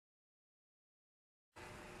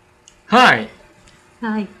Hi.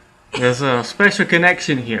 Hi. There's a special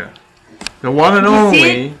connection here. The one and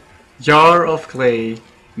only Jar of Clay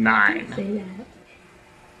 9. Say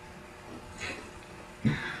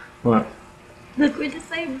that. What? Look, we're the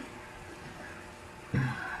same.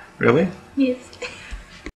 Really? Yes.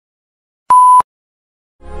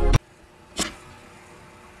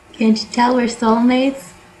 Can't you tell we're soulmates?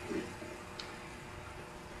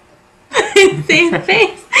 Same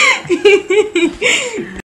face.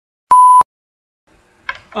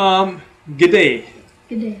 Good day.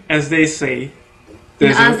 Good day. As they say, In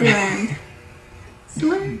there's Aussie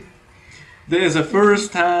land. there's a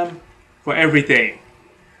first time for everything.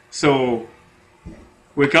 So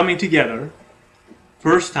we're coming together,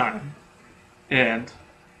 first time, and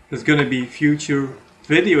there's gonna be future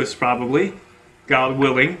videos probably, God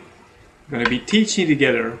willing. Gonna be teaching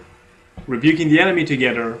together, rebuking the enemy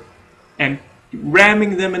together, and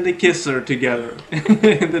ramming them in the kisser together.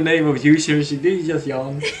 In the name of YAHUSHUA. Did you just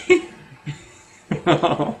yawn?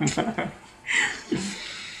 Oh, man.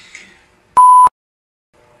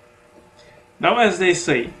 Now, as they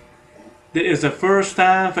say, there is a first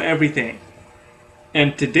time for everything.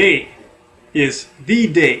 And today is the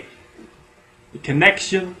day. The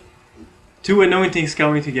connection, two anointings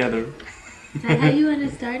coming together. Is that how you want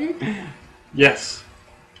to start it? Yes.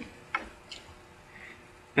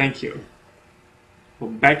 Thank you for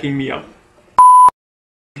backing me up.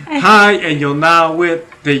 Hi, and you're now with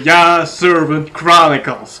the Yah Servant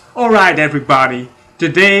Chronicles. Alright, everybody.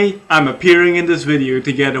 Today, I'm appearing in this video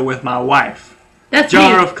together with my wife, That's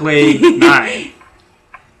Jar me. of Clay 9.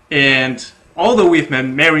 And although we've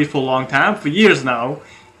been married for a long time, for years now,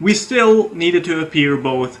 we still needed to appear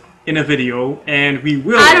both in a video, and we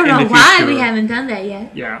will I don't in the know why future. we haven't done that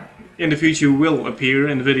yet. Yeah, in the future will appear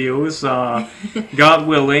in videos, God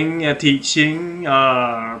willing, teaching,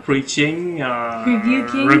 preaching,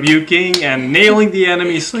 rebuking, and nailing the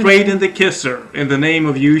enemy straight in the kisser in the name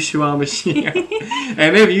of YAHSHUA Mashiach.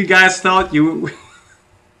 And if you guys thought you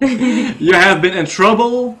have been in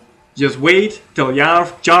trouble, just wait till Jar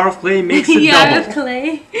of Clay makes it Jar double. of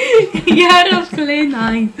Clay. Jar of Clay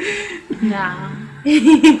 9. Nah.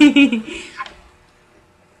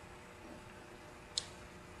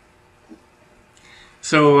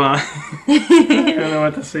 So, I don't know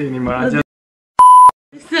what to say anymore.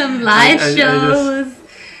 Some live I shows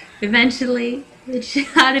eventually, which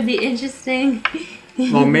ought to be interesting.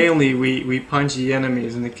 Well, mainly we punch the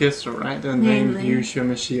enemies in the kisser, right? In the name of Mainly. YAHUSHUA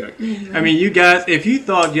Mashiach. I mean, you guys, if you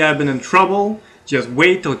thought you had been in trouble, just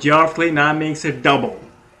wait till Jar of Clay 9 makes it double.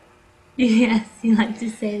 Yes, you like to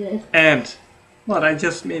say this. And, what, I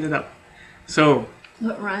just made it up. So,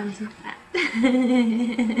 What rhymes with that?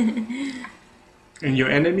 and your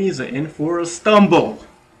enemies are in for a stumble.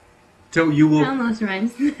 Till you will, Almost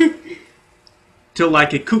rhymes. till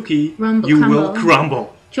like a cookie, Rumble, you crumble. will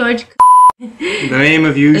crumble. George. In the name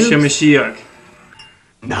of YAHUSHUA Oops. Mashiach.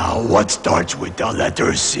 Now what starts with the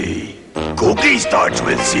letter C? Cookie starts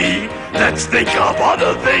with C. Let's think of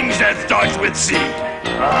other things that starts with C.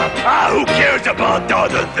 Who cares about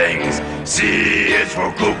other things? C is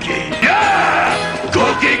for cookie. Yeah!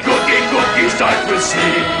 Cookie, cookie, cookie starts with C.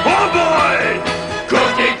 Oh boy!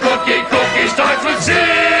 Cookie, cookie, cookie starts with C.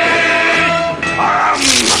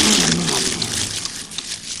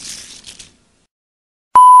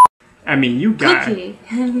 I mean, you guys. Cookie.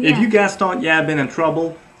 If you guys thought you had been in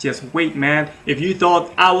trouble, just wait, man. If you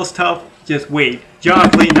thought I was tough, just wait. Jar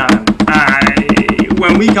of Clay 9.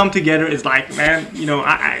 When we come together, it's like, man, you know,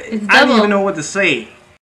 I don't even know what to say.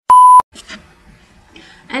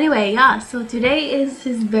 Anyway, yeah, so today is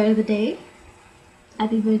his birthday.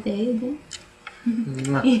 Happy birthday again.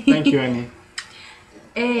 Thank you, Annie.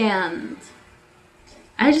 And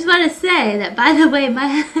I just want to say that, by the way,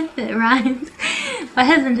 it rhymes. My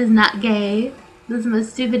husband is not gay. This is the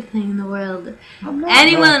most stupid thing in the world.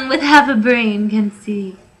 Anyone with half a brain can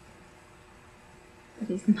see that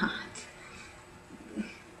he's not.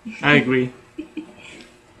 I agree.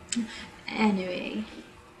 Anyway.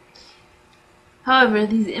 However,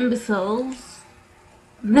 these imbeciles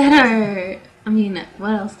that are, I mean,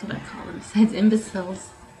 what else could I call them besides imbeciles?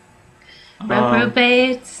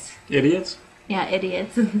 Reprobates. Idiots? Yeah,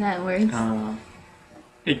 idiots. That works.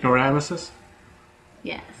 Ignoramuses?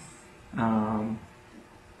 Yes.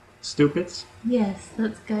 Stupids? Yes,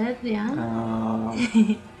 that's good, yeah.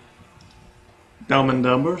 Dumb and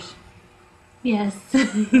dumbers? Yes.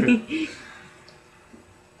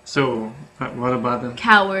 So, what about them?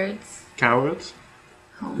 Cowards. Cowards?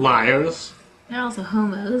 Homos. Liars? They're also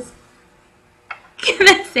homos. Can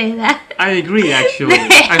I say that? I agree, actually.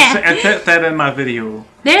 I said that in my video.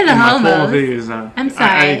 They're the in my former homos. videos. I'm sorry.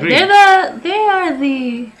 I agree. They are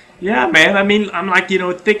the Yeah, man. I mean, I'm like, you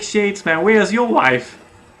know, thick shades, man. Where's your wife?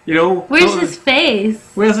 You know. Where's his face?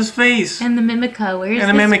 Where's his face? And the Mimica. Where's his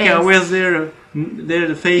and the Mimica. face? Where's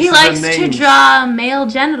their face? He and likes their to names? draw male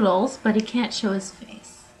genitals, but he can't show his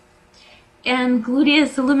face. And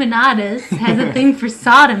Gluteus Illuminatus has a thing for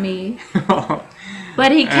sodomy,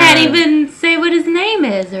 but he can't even say what his name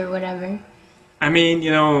is or whatever. I mean, you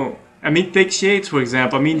know, thick shades, for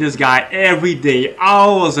example. I mean, this guy every day,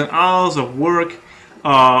 hours and hours of work,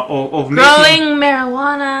 of growing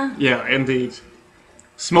marijuana. Yeah, indeed.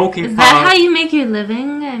 Smoking Is pot. that how you make your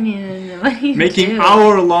living? I mean, what do you Making do?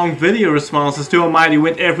 hour-long video responses to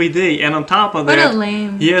AmightyWind every day, and on top of What that, a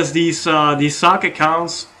lame. he has these sock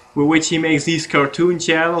accounts with which he makes these cartoon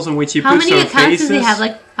channels in which he How puts many our accounts faces, does he have?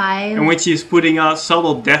 Like 5? in which he's putting out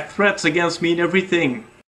subtle death threats against me and everything.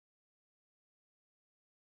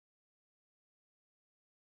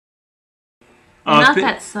 Not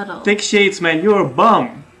that subtle. Thick shades, man, you're a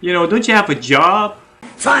bum. You know, don't you have a job?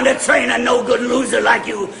 Trying to train a no-good loser like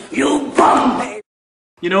you bum, baby.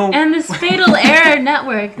 You know. And this Fatal Error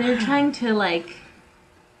Network, they're trying to, like,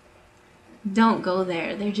 don't go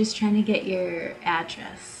there. They're just trying to get your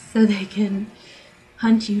address so they can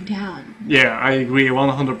hunt you down. Yeah, I agree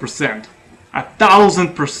 100%.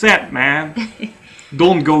 1,000%, man.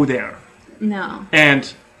 Don't go there. No.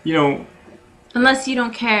 And, you know. Unless you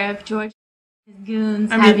don't care if George and his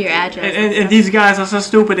goons have your address. And these guys are so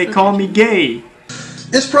stupid, they call me gay.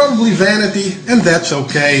 It's probably vanity, and that's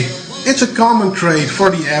okay. It's a common trait for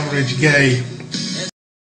the average gay.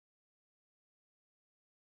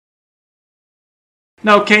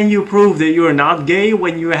 Now, can you prove that you're not gay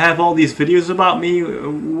when you have all these videos about me?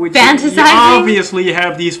 Which Fantasizing? You obviously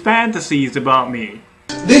have these fantasies about me.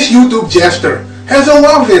 This YouTube jester has a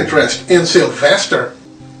love interest in Sylvester.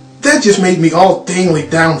 That just made me all tingly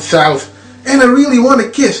down south, and I really want to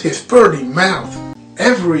kiss his purty mouth.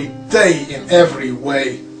 Every day in every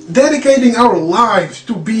way, dedicating our lives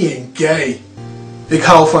to being gay. Ik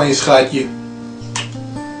hou van je, schatje.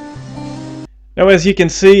 Now, as you can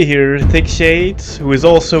see here, Thick Shades, who is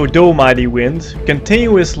also AmightyWind,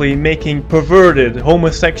 continuously making perverted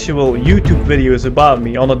homosexual YouTube videos about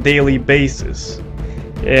me on a daily basis.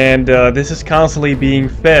 And this is constantly being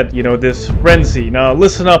fed, you know, this frenzy. Now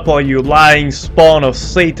listen up, all you lying spawn of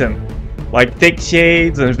Satan. Like Thick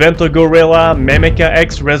Shades, Inventor Gorilla, Mimica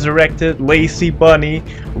X Resurrected, Lazy Bunny,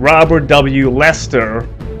 Robert W. Lester,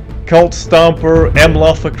 Cult Stomper, M.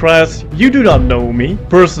 Love for Christ. You do not know me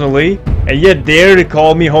personally, and yet dare to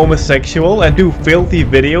call me homosexual and do filthy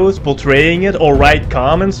videos portraying it or write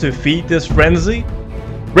comments to feed this frenzy?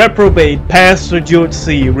 Reprobate Pastor George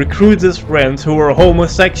C. recruits his friends who are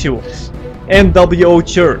homosexuals, NWO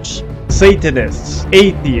Church, Satanists,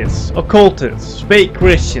 Atheists, Occultists, fake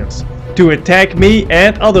Christians, to attack me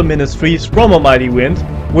and other ministries from AmightyWind,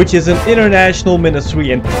 which is an international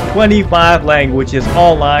ministry in 25 languages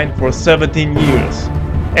online for 17 years.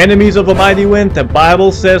 Enemies of AmightyWind, the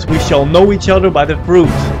Bible says we shall know each other by the fruit.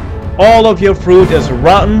 All of your fruit is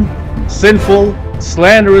rotten, sinful,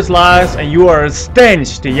 slanderous lies, and you are a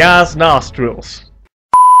stench to Yah's nostrils.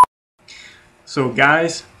 So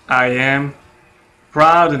guys, I am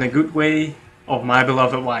proud in a good way of my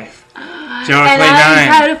beloved wife. And I'm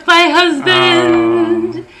proud of my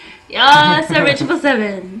husband! Yes, original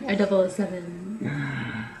 7 or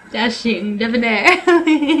 007. Dashing debonair.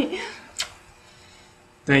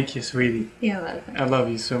 Thank you, sweetie. You're welcome. I love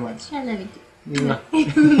you so much. I love you too.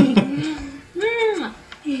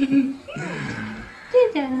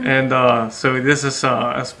 And so this is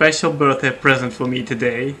a special birthday present for me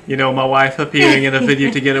today. You know, my wife appearing in a video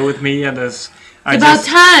together with me, and as I about just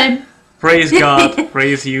time. Praise God,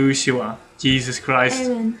 praise YAHUSHUA, Jesus Christ,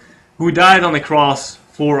 Amen. Who died on the cross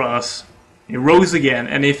for us. He rose again,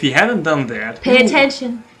 and if he hadn't done that, Pay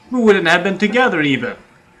attention. we wouldn't have been together even.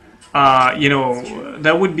 You know,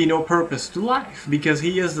 there would be no purpose to life, because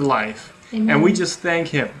he is the life. Amen. And we just thank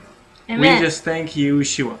him. Amen. We just thank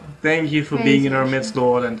YAHUSHUA. Thank you for Praise being in our YAHUSHUA. midst,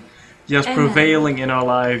 Lord, and just Amen. prevailing in our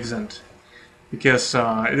lives, and because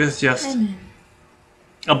it is just Amen.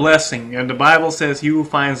 a blessing. And the Bible says, "He who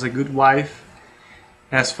finds a good wife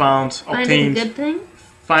has Finding obtained a good thing?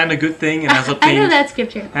 find a good thing and has I know obtained that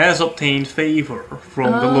scripture. has obtained favor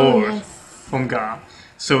from the Oh, Lord, yes. from God."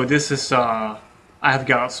 So this is I have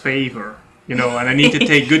God's favor, you know, and I need to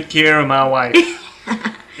take good care of my wife.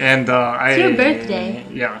 And It's your birthday.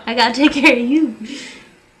 Yeah. I gotta take care of you.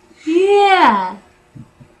 Yeah.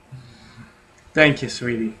 Thank you,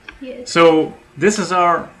 sweetie. Yes. So this is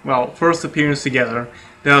our first appearance together.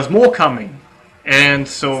 There's more coming, and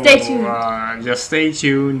so Stay tuned. just stay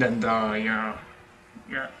tuned, and yeah,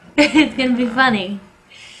 It's gonna be funny.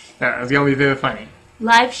 it's gonna be very funny.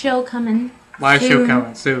 Live show coming. Live show soon.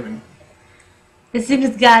 coming soon. As soon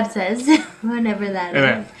as God says, whenever that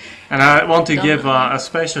Amen. is. And I want to Don't give know. a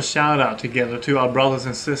special shout out together to our brothers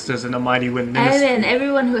and sisters in the Mighty Wind Ministry. And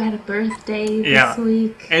everyone who had a birthday Yeah. this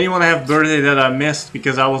week. Anyone have birthday that I missed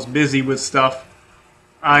because I was busy with stuff,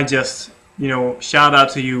 I just, shout out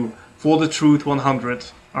to you. For the Truth 100,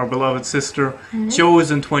 our beloved sister,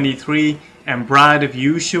 Chosen 23, and Bride of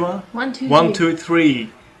YAHUSHUA 1, 2, 3.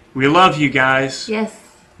 We love you guys. Yes.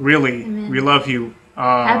 Really, Amen. we love you.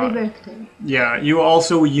 Happy birthday. Yeah, you're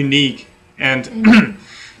also unique. And,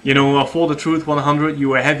 for the Truth 100,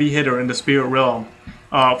 you are a heavy hitter in the spirit realm.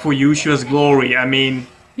 For YAHUSHUA's glory. I mean,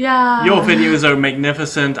 Yeah. your videos are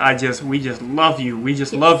magnificent. We just love you. We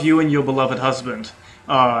just love you and your beloved husband.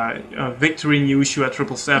 Victory in YAHUSHUA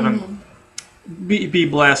 777. Be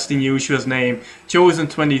blessed in YAHUSHUA's name. Chosen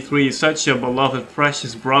 23, such a beloved,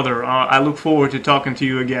 precious brother. I look forward to talking to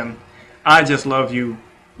you again. I just love you.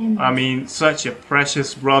 Amen. I mean, such a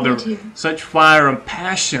precious brother. Me too. Such fire and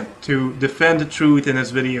passion to defend the truth in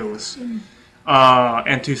his videos.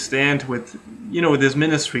 And to stand with, this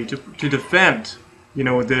ministry, to defend,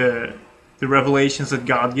 the revelations that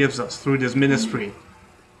God gives us through this ministry.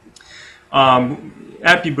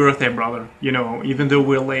 Happy birthday, brother. Even though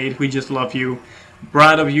we're late, we just love you.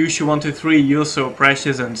 Bride of YAHUSHUA 1, 2, 3, you're so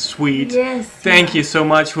precious and sweet. Yes. Thank you so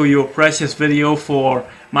much for your precious video for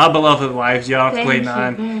my beloved wife,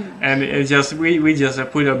 YAHSLittleOne. And it just we just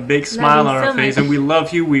put a big smile on our face, and we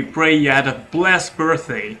love you. We pray you had a blessed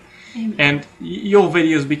birthday. Amen. And your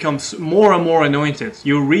videos become more and more anointed.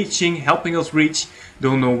 You're helping us reach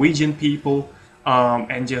the Norwegian people,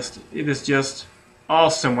 and it is just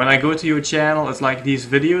awesome. When I go to your channel, it's like these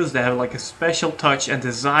videos that have like a special touch and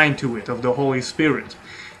design to it of the Holy Spirit,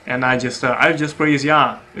 and I just praise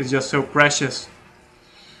Yah. It's just so precious.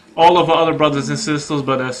 All of our other brothers and sisters,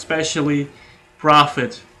 but especially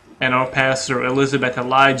Prophet and our Pastor Elisabeth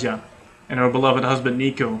Elijah and our beloved husband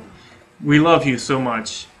Nico, we love you so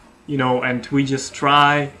much, and we just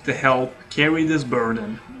try to help carry this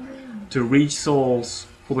burden to reach souls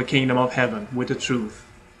for the kingdom of heaven with the truth.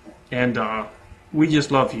 And we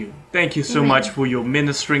just love you. Thank you so Amen. much for your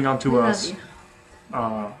ministering unto us.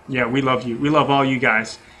 You. We love you. We love all you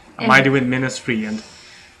guys. AmightyWind Ministry. And,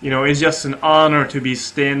 it's just an honor to be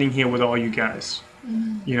standing here with all you guys.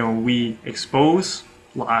 We expose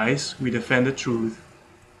lies. We defend the truth.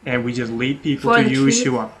 And we just lead people to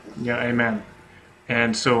YAHUSHUA. Yeah, amen.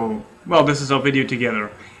 And so, this is our video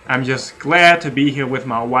together. I'm just glad to be here with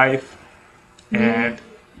my wife. And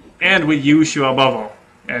with YAHUSHUA above all.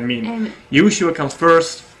 I mean, Amen. YAHUSHUA comes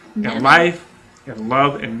first in Amen. life, in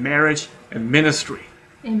love, in marriage, and ministry.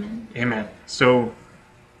 Amen. Amen. So,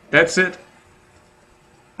 that's it.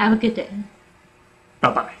 Have a good day.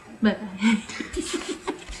 Bye-bye. Bye-bye.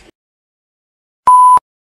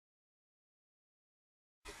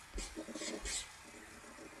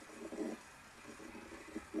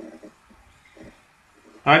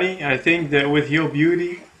 Honey, I think that with your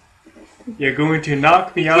beauty, you're going to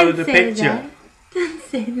knock me out of the picture. Don't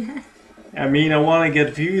say that. I mean, I want to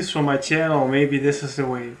get views from my channel. Maybe this is the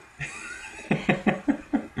way.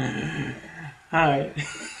 Hi.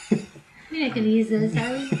 You're not gonna use this,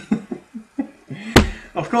 are we?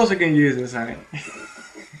 Of course I can use this, honey.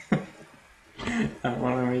 I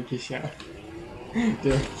want to make you shout. Don't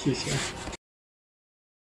make you shout.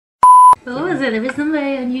 What was it? There was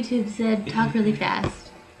somebody on YouTube said, talk really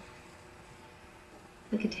fast.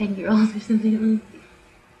 Like a 10-year-old or something.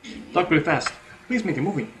 Talk really fast. Please make a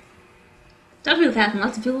movie. Talk really fast and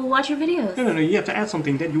lots of people will watch your videos. No, you have to add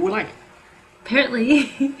something that you would like.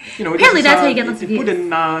 Apparently. Apparently that's how you get lots of views. Put in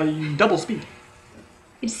double speed.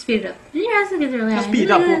 You just speed it up. And your ass gets really high. Just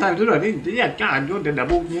speed up 4 times. Yeah, God, you're the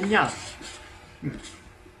double. Yeah.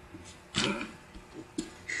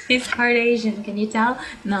 He's part Asian, can you tell?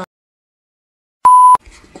 No.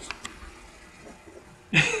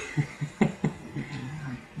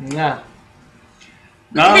 Yeah.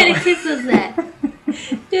 What kind of kiss was that?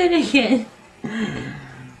 Do it again.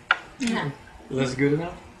 Yeah. That's good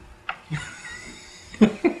enough?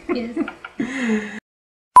 Yes.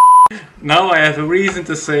 Now I have a reason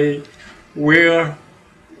to say we're...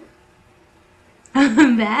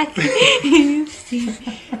 I'm back. We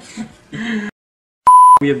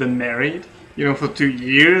have been married, for 2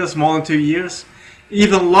 years, more than 2 years.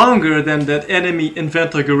 Even longer than that enemy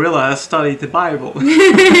inventor gorilla has studied the Bible.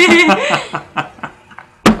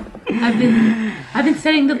 I've been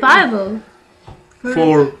studying the Bible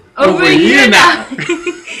for over a year now.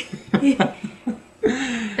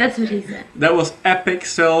 That's what he said. That was epic Wait,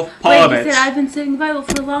 self-portage. he said I've been studying the Bible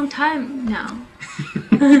for a long time now.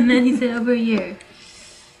 And then he said over a year.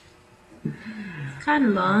 Kind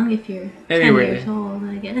of long if you're 10 Anyway. years old,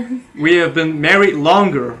 I guess. We have been married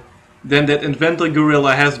longer than that inventor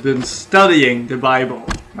gorilla has been studying the Bible.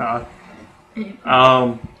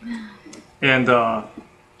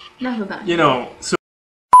 Enough about you know, so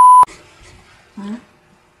Huh?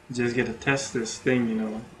 just get to test this thing, you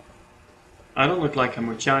know. I don't look like a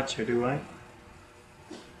muchacho, do I?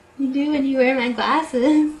 You do when you wear my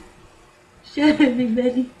glasses. Show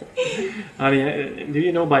everybody. Honey, do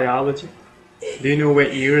you know biology? Do you know where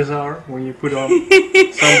ears are when you put on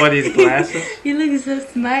somebody's glasses? You look so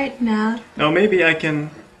smart now. Now maybe I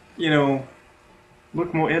can, you know,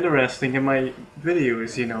 look more interesting in my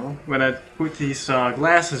videos, you know, when I put these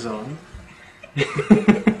glasses on.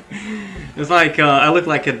 It's like I look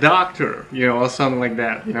like a doctor, you know, or something like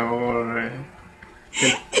that, you know, or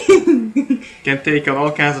can take on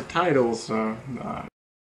all kinds of titles.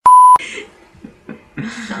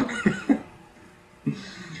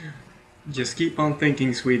 Just keep on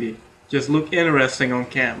thinking, sweetie. Just look interesting on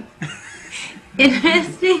cam.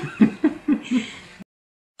 Interesting?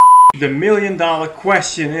 The $1 million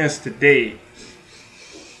question is today,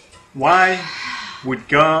 why would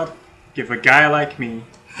God give a guy like me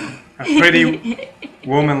a pretty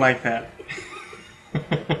woman like that?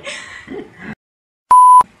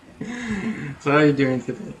 So how are you doing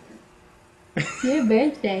today? It's your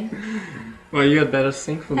birthday. Well, you had better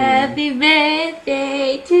sing for me. Happy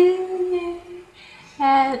birthday to you.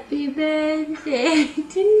 Happy birthday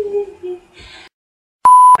to you.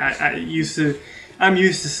 I'm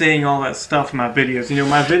used to saying all that stuff in my videos. You know,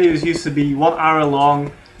 my videos used to be 1 hour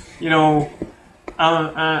long. You know,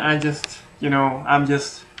 I just, you know,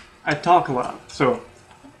 I talk a lot. So,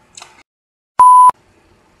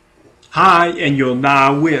 hi, and you're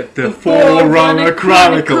now with the Forerunner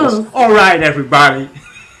Chronicles. All right, everybody.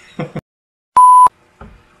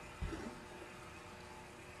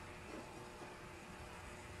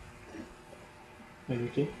 Are you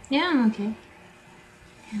okay? Yeah, I'm okay.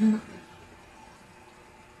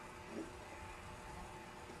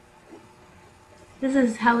 This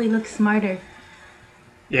is how we look smarter.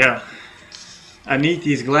 Yeah. I need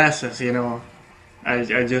these glasses, you know. I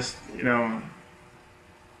just, you know,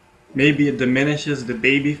 maybe it diminishes the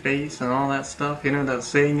baby face and all that stuff, you know, that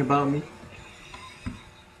saying about me.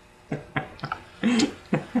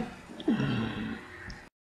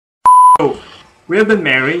 So, we have been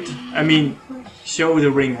married. I mean, show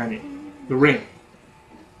the ring, honey. The ring.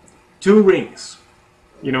 2 rings.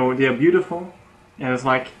 You know, they are beautiful. And it's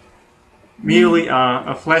like merely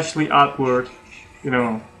a fleshly outward, you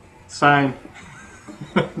know, sign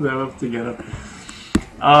that we're together.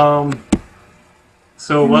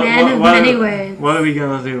 So what are we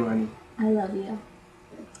gonna do, honey? I love you.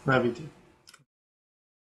 Love you too.